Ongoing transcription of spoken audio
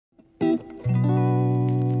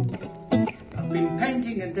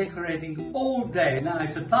painting and decorating all day. Now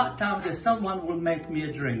it's about time that someone will make me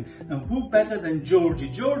a drink. And who better than Georgie?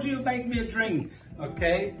 Georgie will make me a drink,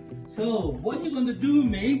 okay? So what you're gonna do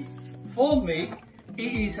for me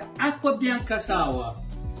is Acqua Bianca sour,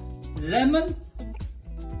 lemon,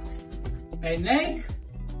 an egg.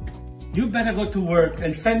 You better go to work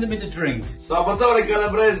and send me the drink. Salvatore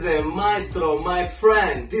Calabrese, Maestro, my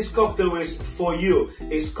friend, this cocktail is for you.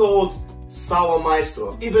 It's called Sour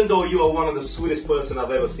Maestro, even though you are one of the sweetest person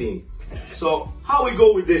I've ever seen. So how we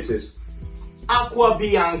go with this is Acqua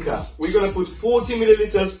Bianca. We're gonna put 40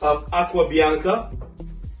 milliliters of Acqua Bianca.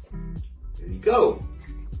 There you go.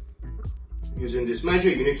 Using this measure,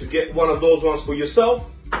 you need to get one of those ones for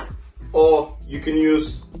yourself, or you can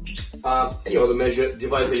use any other measure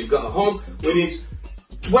device that you've got at home. We need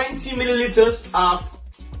 20 milliliters of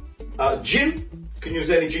gin. You can use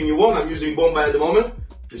any gin you want. I'm using Bombay at the moment.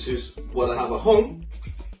 This is what I have at home.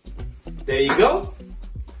 There you go.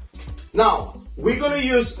 Now, we're gonna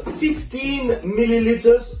use 15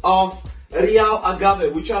 milliliters of Re'al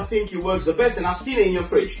Agave, which I think it works the best, and I've seen it in your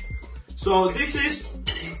fridge. So this is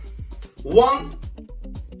 1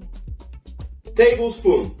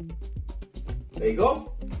 tablespoon. There you go.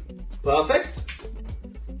 Perfect.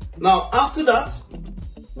 Now after that,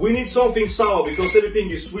 we need something sour because everything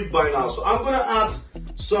is sweet by now. So I'm gonna add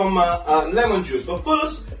some lemon juice. But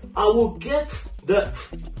first, I will get the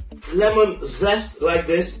lemon zest like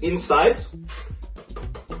this inside.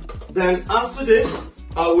 Then after this,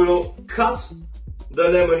 I will cut the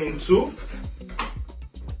lemon in two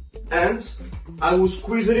and I will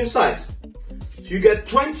squeeze it inside. So you get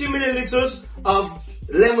 20 milliliters of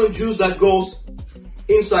lemon juice that goes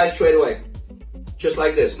inside straight away, just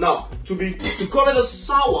like this. Now, to call it a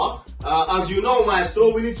sour, as you know,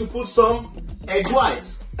 Maestro, we need to put some egg white,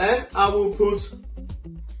 and I will put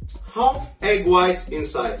half egg white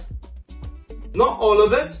inside, not all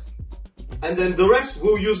of it, and then the rest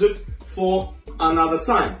we'll use it for another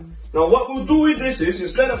time. Now, what we'll do with this is,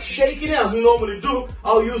 instead of shaking it as we normally do,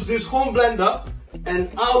 I'll use this home blender, and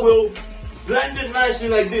I will blend it nicely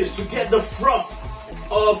like this to get the froth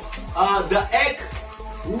of the egg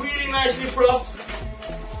really nicely frothed,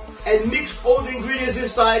 and mix all the ingredients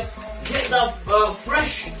inside, get that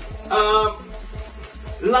fresh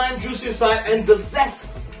lime juice inside and the zest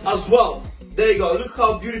as well. There you go, look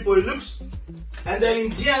how beautiful it looks. And then in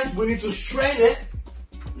the end we need to strain it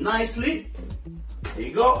nicely. There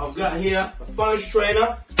you go, I've got here a fine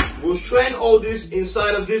strainer. We'll strain all this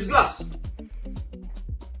inside of this glass. There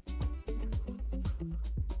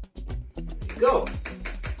you go.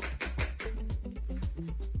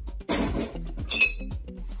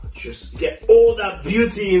 Just get all that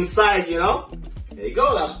beauty inside, you know. There you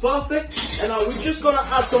go, that's perfect. And now we're just gonna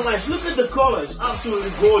add some ice. Look at the color, it's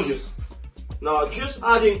absolutely gorgeous. Now just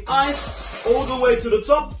adding ice all the way to the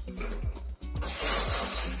top.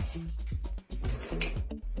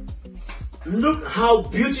 Look how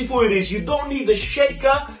beautiful it is. You don't need a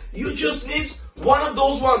shaker, you just need one of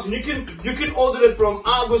those ones. And you can order it from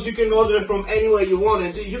Argos, you can order it from anywhere you want,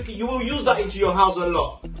 and you will use that into your house a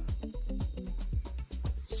lot.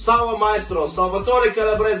 Sour Maestro, Salvatore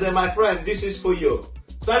Calabrese, my friend, this is for you.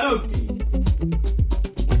 Saluti!